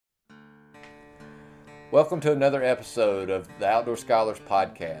Welcome to another episode of the Outdoor Scholars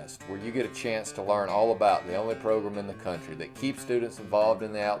Podcast, where you get a chance to learn all about the only program in the country that keeps students involved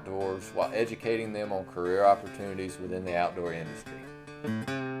in the outdoors while educating them on career opportunities within the outdoor industry.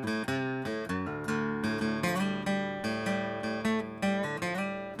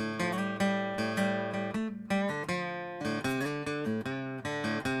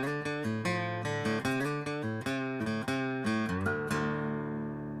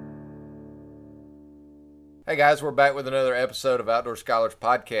 Hey guys, we're back with another episode of Outdoor Scholars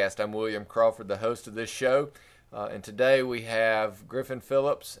Podcast. I'm William Crawford, the host of this show, and today we have Griffin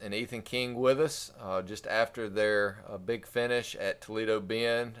Phillips and Ethan King with us just after their big finish at Toledo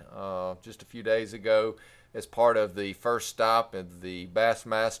Bend just a few days ago as part of the first stop of the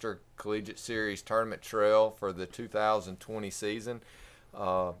Bassmaster Collegiate Series Tournament Trail for the 2020 season.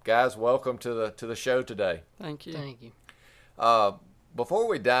 Guys, welcome to the show today. Thank you. Thank you. Before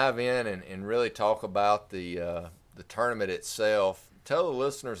we dive in and really talk about the tournament itself, tell the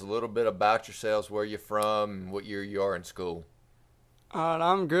listeners a little bit about yourselves, where you're from, and what year you are in school. All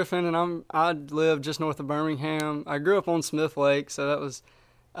right, I'm Griffin, and I live just north of Birmingham. I grew up on Smith Lake, so that was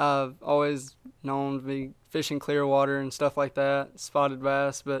always known to be fishing clear water and stuff like that, spotted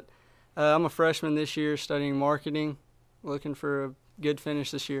bass. But I'm a freshman this year studying marketing, looking for a good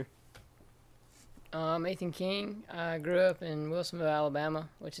finish this year. I'm Ethan King. I grew up in Wilsonville, Alabama,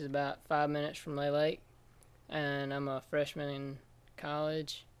 which is about 5 minutes from Lay Lake, and I'm a freshman in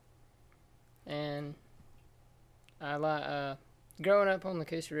college. And I like growing up on the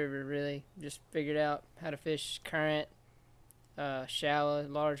Coosa River. Really, just figured out how to fish current, shallow,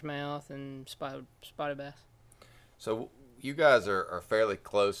 largemouth, and spotted bass. So you guys are fairly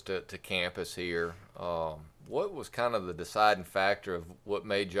close to campus here. What was kind of the deciding factor of what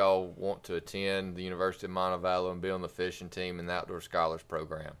made y'all want to attend the University of Montevallo and be on the fishing team in the Outdoor Scholars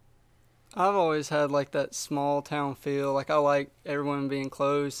Program? I've always had like that small town feel. Like I like everyone being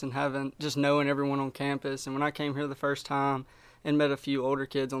close and just knowing everyone on campus. And when I came here the first time and met a few older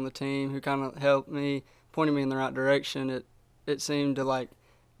kids on the team who kind of helped me, pointed me in the right direction, it seemed to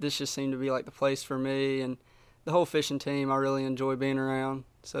this just seemed to be like the place for me. And the whole fishing team I really enjoy being around.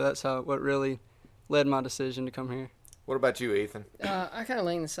 So that's what really led my decision to come here. What about you, Ethan? I kind of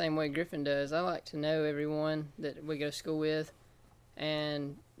lean the same way Griffin does. I like to know everyone that we go to school with.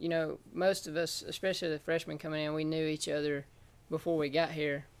 And, most of us, especially the freshmen coming in, we knew each other before we got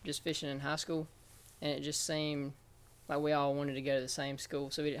here, just fishing in high school. And it just seemed like we all wanted to go to the same school,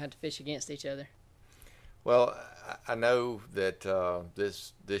 so we didn't have to fish against each other. Well, I know that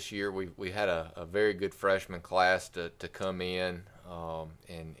this year we had a very good freshman class to come in,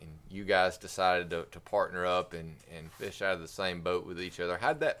 and you guys decided to partner up and fish out of the same boat with each other.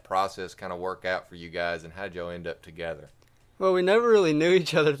 How'd that process kind of work out for you guys, and how'd y'all end up together? Well, we never really knew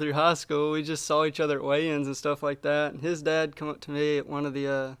each other through high school. We just saw each other at weigh-ins and stuff like that. And his dad come up to me at one of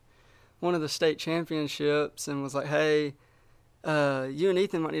the state championships and was like, "Hey, you and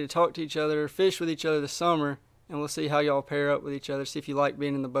Ethan might need to talk to each other, fish with each other this summer, and we'll see how y'all pair up with each other, see if you like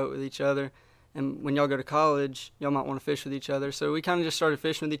being in the boat with each other. And when y'all go to college, y'all might want to fish with each other." So we kind of just started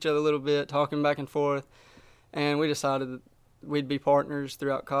fishing with each other a little bit, talking back and forth, and we decided that we'd be partners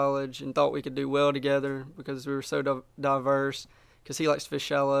throughout college and thought we could do well together because we were so diverse, because he likes to fish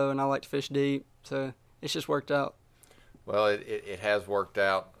shallow and I like to fish deep. So it's just worked out. Well, it has worked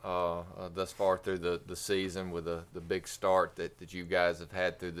out thus far through the season with the big start that you guys have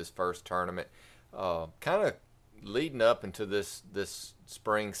had through this first tournament. Kind of leading up into this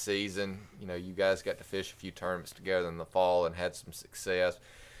spring season, you guys got to fish a few tournaments together in the fall and had some success.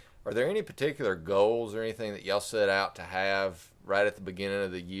 Are there any particular goals or anything that y'all set out to have right at the beginning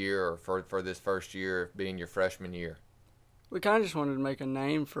of the year or for this first year of being your freshman year? We kind of just wanted to make a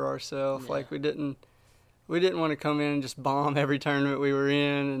name for ourselves. Yeah. Like we didn't want to come in and just bomb every tournament we were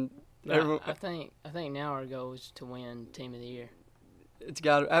in. And I think now our goal is to win Team of the Year. It's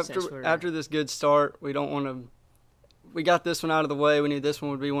got after this good start, we don't want to. We got this one out of the way. We knew this one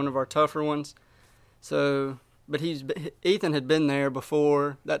would be one of our tougher ones. So, but Ethan had been there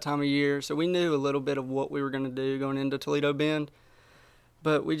before that time of year, so we knew a little bit of what we were going to do going into Toledo Bend.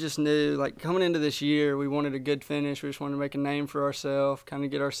 But we just knew, coming into this year, we wanted a good finish. We just wanted to make a name for ourselves, kind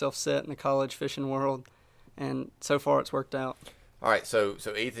of get ourselves set in the college fishing world. And so far, it's worked out. All right, so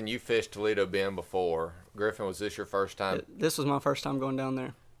Ethan, you fished Toledo Bend before. Griffin, was this your first time? This was my first time going down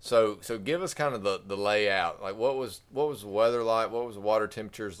there. So give us kind of the layout. What was the weather like? What was the water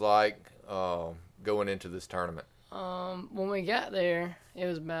temperatures like going into this tournament? When we got there, it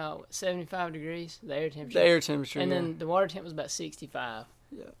was about 75 degrees, the air temperature. And yeah. then the water temp was about 65.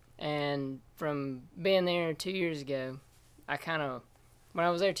 Yeah. And from being there 2 years ago, I kind of when I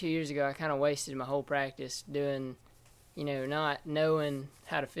was there 2 years ago, I kind of wasted my whole practice doing, not knowing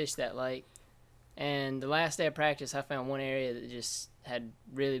how to fish that lake. And the last day of practice, I found one area that just had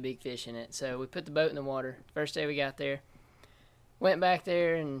really big fish in it. So we put the boat in the water. First day we got there, went back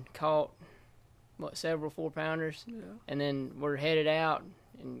there and caught, several 4-pounders. Yeah. And then we're headed out,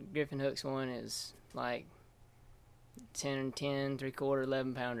 and Griffin hooks one is like 10, 3/4,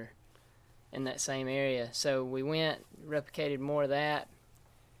 11-pounder in that same area. So we went, replicated more of that.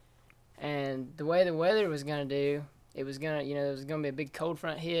 And the way the weather was going to do, it was going to, there was going to be a big cold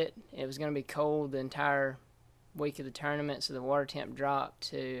front hit. It was going to be cold the entire week of the tournament, so the water temp dropped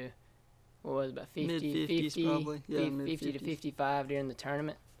to, about 50, Mid-50s probably. Yeah, 50 to mid-50s. 55 during the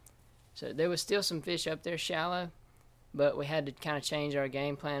tournament. So there was still some fish up there shallow, but we had to kind of change our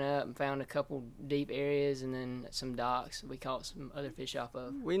game plan up and found a couple deep areas and then some docks we caught some other fish off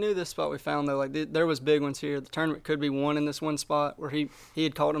of. We knew this spot we found, though. Like, there was big ones here. The tournament could be won in this one spot where he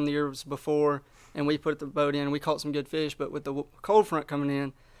had caught them the years before, and we put the boat in. We caught some good fish, but with the cold front coming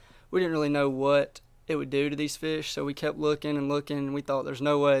in, we didn't really know what it would do to these fish, so we kept looking, and we thought there's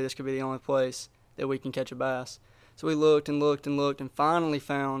no way this could be the only place that we can catch a bass. So we looked and looked and looked and finally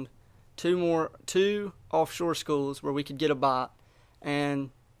found two offshore schools where we could get a bite, and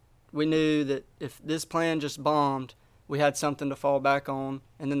we knew that if this plan just bombed, we had something to fall back on.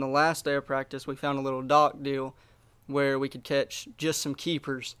 And then the last day of practice, we found a little dock deal where we could catch just some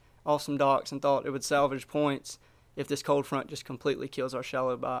keepers off some docks and thought it would salvage points if this cold front just completely kills our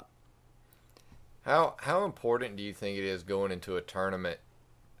shallow bite. How important do you think it is going into a tournament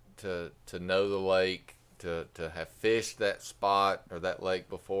to know the lake, to have fished that spot or that lake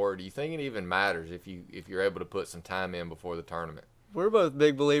before? Do you think it even matters if you're able to put some time in before the tournament? We're both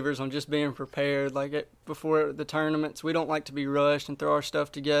big believers on just being prepared. Before the tournaments, we don't like to be rushed and throw our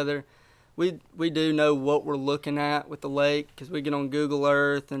stuff together. We do know what we're looking at with the lake because we get on Google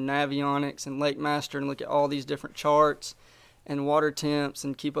Earth and Navionics and Lake Master and look at all these different charts and water temps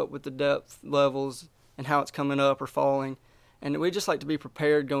and keep up with the depth levels and how it's coming up or falling. And we just like to be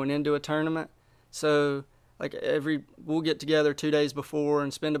prepared going into a tournament. So we'll get together 2 days before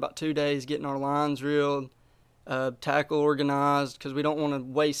and spend about 2 days getting our lines reeled, tackle organized, because we don't want to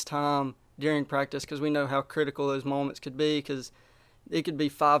waste time during practice because we know how critical those moments could be, because it could be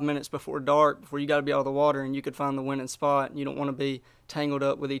 5 minutes before dark before you got to be out of the water and you could find the winning spot, and you don't want to be tangled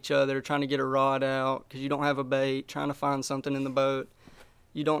up with each other trying to get a rod out because you don't have a bait, trying to find something in the boat.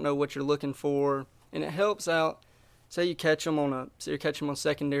 You don't know what you're looking for, and it helps out. Say you catch them on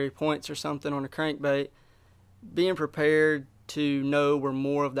secondary points or something on a crankbait, being prepared to know where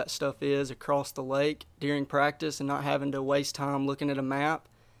more of that stuff is across the lake during practice and not having to waste time looking at a map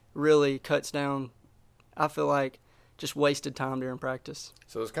really cuts down, I feel like, just wasted time during practice.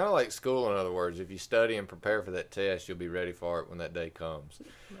 So it's kind of like school, in other words. If you study and prepare for that test, you'll be ready for it when that day comes.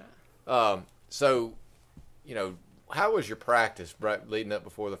 Right. So, how was your practice leading up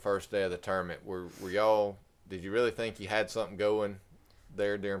before the first day of the tournament? Did you really think you had something going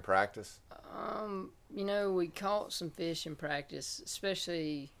there during practice? We caught some fish in practice,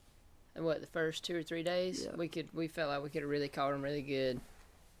 especially the first 2 or 3 days. Yeah. We felt like we could have really caught them really good.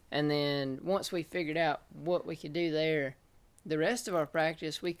 And then once we figured out what we could do there, the rest of our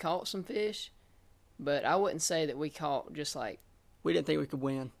practice, we caught some fish, but I wouldn't say that we caught just like... We didn't think we could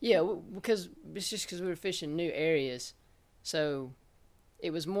win. Yeah, because it's just because we were fishing new areas. So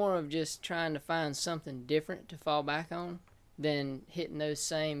it was more of just trying to find something different to fall back on than hitting those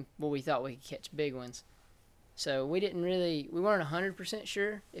same, we thought we could catch big ones. So we weren't 100%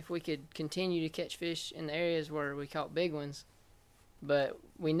 sure if we could continue to catch fish in the areas where we caught big ones. But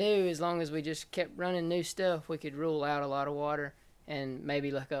we knew as long as we just kept running new stuff, we could rule out a lot of water and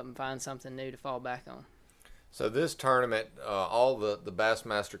maybe look up and find something new to fall back on. So this tournament, all the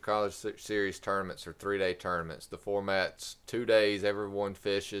Bassmaster College Series tournaments are 3-day tournaments. The format's 2 days, everyone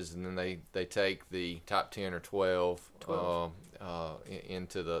fishes, and then they take the top 10 or 12.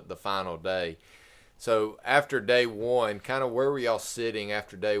 Into the final day. So after day one, kind of where were y'all sitting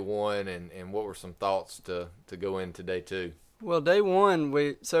after day one, and what were some thoughts to go into day two? Well, day one,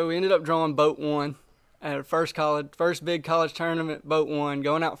 we ended up drawing boat one at our first big college tournament, boat one,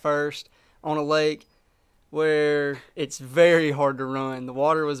 going out first on a lake where it's very hard to run. The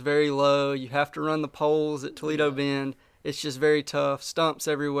water was very low. You have to run the poles at Toledo Bend. It's just very tough, stumps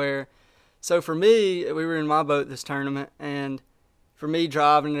everywhere. So for me, we were in my boat this tournament, and for me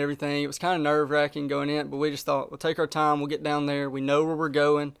driving and everything, it was kind of nerve-wracking going in, but we just thought, we'll take our time, we'll get down there. We know where we're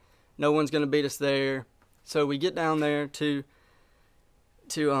going. No one's going to beat us there. So we get down there to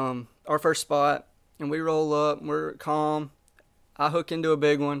our first spot, and we roll up, and we're calm. I hook into a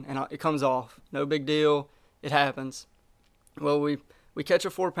big one, and it comes off. No big deal. It happens. Well, we we catch a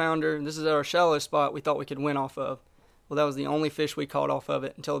 4-pounder, and this is at our shallow spot we thought we could win off of. Well, that was the only fish we caught off of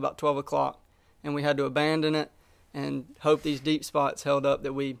it until about 12 o'clock, and we had to abandon it and hope these deep spots held up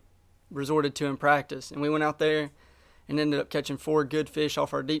that we resorted to in practice. And we went out there and ended up catching 4 good fish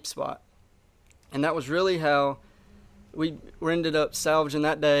off our deep spot. And that was really how we ended up salvaging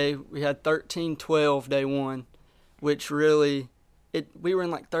that day. We had 13-12 day one, which really, we were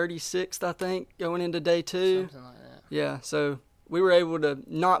in like 36th, I think, going into day 2. Something like that. Yeah, so we were able to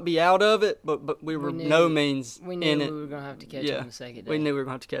not be out of it, but we were no means in it. We knew we were going to have to catch them the second day. We knew we were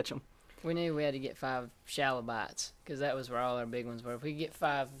going to have to catch them. We knew we had to get 5 shallow bites because that was where all our big ones were. If we could get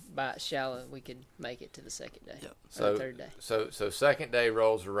 5 bites shallow, we could make it to the second day. Yep. Or the third day. So second day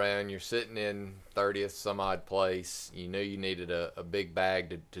rolls around. You're sitting in 30th some odd place. You knew you needed a big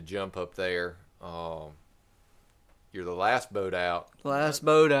bag to jump up there. You're the last boat out. Last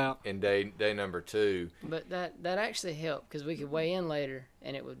boat out. In day number 2. But that actually helped because we could weigh in later,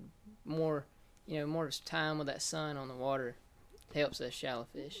 and it would more time with that sun on the water helps us shallow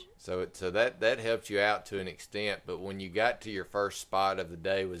fish. So that helped you out to an extent. But when you got to your first spot of the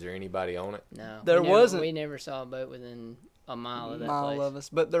day, was there anybody on it? No, wasn't. We never saw a boat within a mile of that mile place. of us,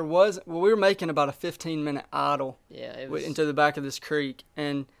 but there was. Well, we were making about a 15-minute idle. Yeah, it was into the back of this creek,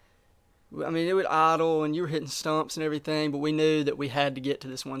 and I mean it would idle, and you were hitting stumps and everything. But we knew that we had to get to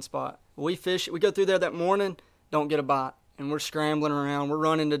this one spot. We go through there that morning, don't get a bite, and we're scrambling around. We're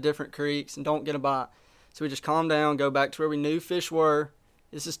running to different creeks and don't get a bite. So we just calm down, go back to where we knew fish were.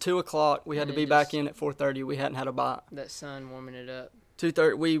 This is 2 o'clock. We had to be back in at 4:30. We hadn't had a bite. that sun warming it up.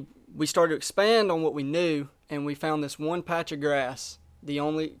 2:30. We started to expand on what we knew, and we found this one patch of grass.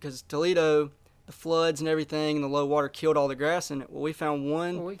 Because Toledo, the floods and everything, and the low water killed all the grass in it. Well, we found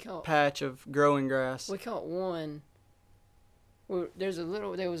one patch of growing grass. We caught one. There was a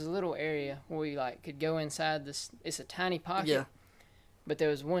little area where we could go inside this. It's a tiny pocket. Yeah. But there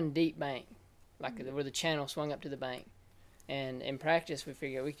was one deep bank, where the channel swung up to the bank. And in practice, we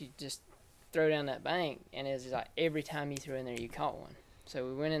figured we could just throw down that bank, and it was every time you threw in there, you caught one. So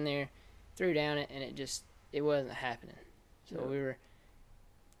we went in there, threw down it, and it wasn't happening. So we were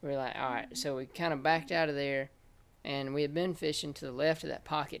like, all right. So we kind of backed out of there, and we had been fishing to the left of that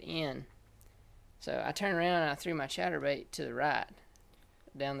pocket in. So I turned around and I threw my chatterbait to the right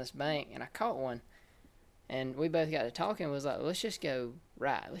down this bank, and I caught one. And we both got to talking and was like, let's just go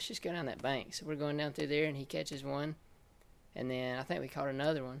right. Let's just go down that bank. So we're going down through there, and he catches one. And then I think we caught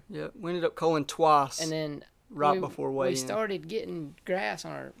another one. Yeah, we ended up calling twice. And then before weigh-in. We started getting grass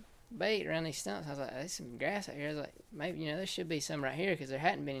on our bait around these stumps. I was like, there's some grass out here. I was like, maybe, there should be some right here because there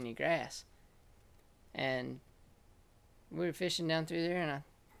hadn't been any grass. And we were fishing down through there, and I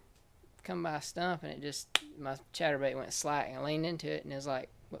come by a stump, and my chatterbait went slack, and I leaned into it, and it was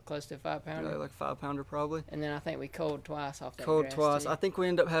close to a 5-pounder? Yeah, like 5-pounder probably. And then I think we cold twice off that Cold grass twice. too. I think we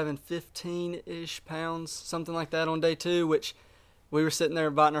ended up having 15-ish pounds, something like that on day 2, which we were sitting there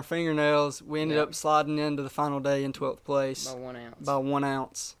biting our fingernails. We ended up sliding into the final day in 12th place. By 1 ounce. By 1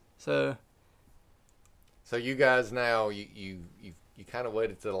 ounce. So you guys now, you kind of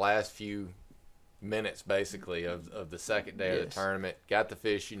waited to the last few minutes, basically, of the second day of the tournament. Got the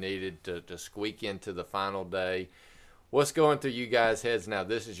fish you needed to squeak into the final day. What's going through you guys' heads now?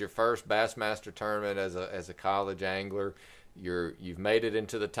 This is your first Bassmaster tournament as a college angler. You've made it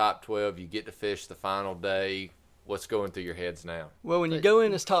into the top 12. You get to fish the final day. What's going through your heads now? Well, when you go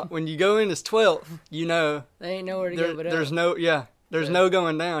in as 12th, they ain't nowhere to go but up. There's no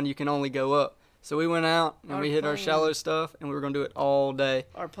going down. You can only go up. So we went out and we hit our shallow stuff, and we were going to do it all day.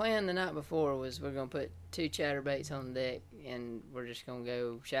 Our plan the night before was we're going to put 2 chatterbaits on the deck, and we're just going to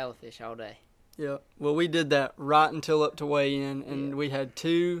go shallow fish all day. Yeah. Well, we did that right until up to weigh-in, and we had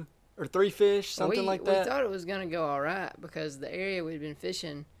 2 or 3 fish, something like that. We thought it was going to go all right because the area we'd been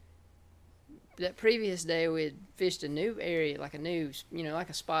fishing, that previous day we had fished a new area, like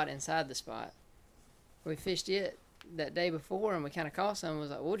a spot inside the spot. We fished it that day before, and we kind of caught some. Was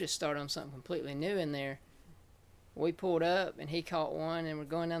like, we'll just start on something completely new in there. We pulled up, and he caught one, and we're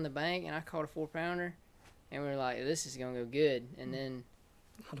going down the bank, and I caught a 4-pounder, and we were like, this is going to go good. And then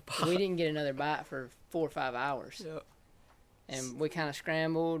we didn't get another bite for 4 or 5 hours. Yep. And we kind of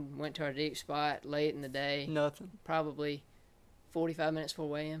scrambled, went to our deep spot late in the day. Nothing. Probably 45 minutes before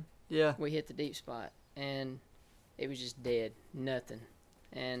weigh-in. Yeah. We hit the deep spot, and it was just dead. Nothing.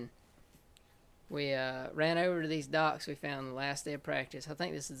 And we ran over to these docks we found the last day of practice. I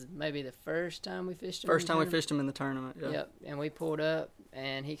think this is maybe the first time we fished them. First time we fished them in the tournament, yeah. Yep. And we pulled up,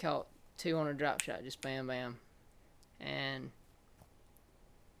 and he caught 2 on a drop shot, just bam, bam. And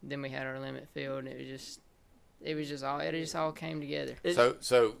then we had our limit filled, and it just all came together.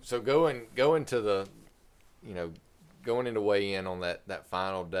 So going to the, going into weigh-in on that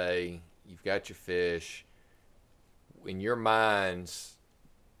final day, you've got your fish. In your minds,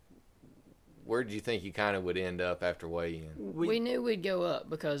 where did you think you kind of would end up after weigh-in? We knew we'd go up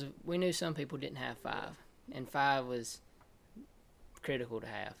because we knew some people didn't have 5, and 5 was critical to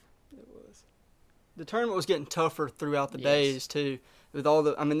have. It was. The tournament was getting tougher throughout the Yes. days too. With all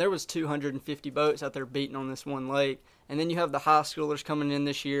there was 250 boats out there beating on this one lake, and then you have the high schoolers coming in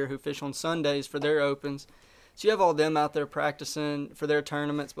this year who fish on Sundays for their opens. So you have all them out there practicing for their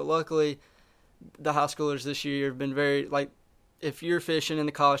tournaments. But luckily, the high schoolers this year have been very, like, if you're fishing in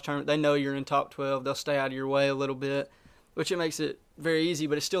the college tournament, they know you're in top 12. They'll stay out of your way a little bit, which it makes it very easy.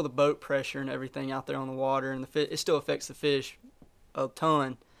 But it's still the boat pressure and everything out there on the water, and it still affects the fish a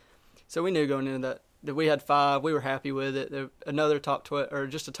ton. So we knew going into that we had 5. We were happy with it. Another top 12, or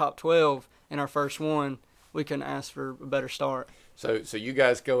just a top 12 in our first one. We couldn't ask for a better start. So you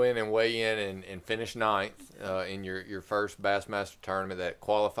guys go in and weigh in and finish 9th in your first Bassmaster tournament that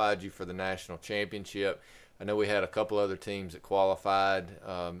qualified you for the national championship. I know we had a couple other teams that qualified,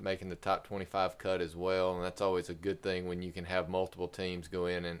 making the top 25 cut as well, and that's always a good thing when you can have multiple teams go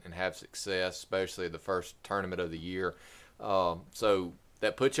in and have success, especially the first tournament of the year. So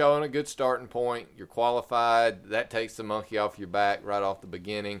that puts y'all in a good starting point. You're qualified. That takes the monkey off your back right off the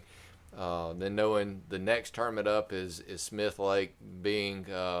beginning. Then knowing the next tournament up is Smith Lake, being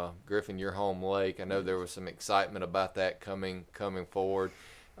Griffin, your home lake. I know there was some excitement about that coming forward,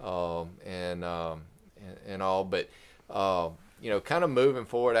 and all. But kind of moving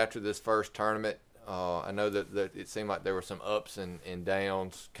forward after this first tournament, I know that it seemed like there were some ups and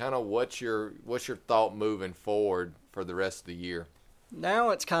downs. Kind of what's your thought moving forward for the rest of the year? Now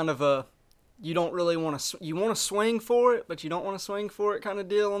it's kind of you don't really want to, you want to swing for it, but you don't want to swing for it kind of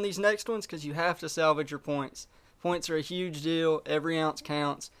deal on these next ones because you have to salvage your points. Points are a huge deal. Every ounce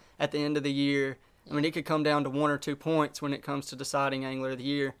counts at the end of the year. I mean, it could come down to 1 or 2 points when it comes to deciding Angler of the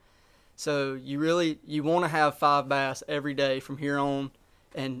Year. So you want to have 5 bass every day from here on,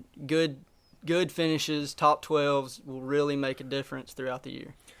 and good finishes, top 12s will really make a difference throughout the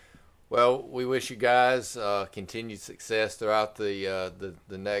year. Well, we wish you guys continued success throughout the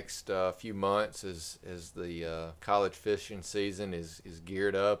next few months as the college fishing season is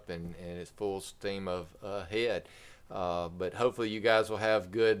geared up and it's full steam ahead. But hopefully you guys will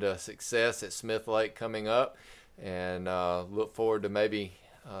have good success at Smith Lake coming up, and look forward to maybe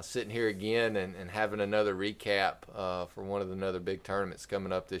sitting here again and having another recap for one of the other big tournaments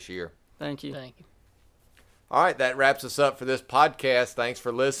coming up this year. Thank you. Thank you. All right, that wraps us up for this podcast. Thanks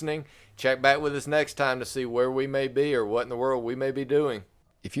for listening. Check back with us next time to see where we may be or what in the world we may be doing.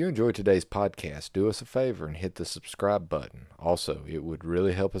 If you enjoyed today's podcast, do us a favor and hit the subscribe button. Also, it would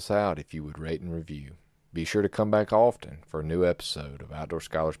really help us out if you would rate and review. Be sure to come back often for a new episode of Outdoor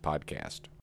Scholars Podcast.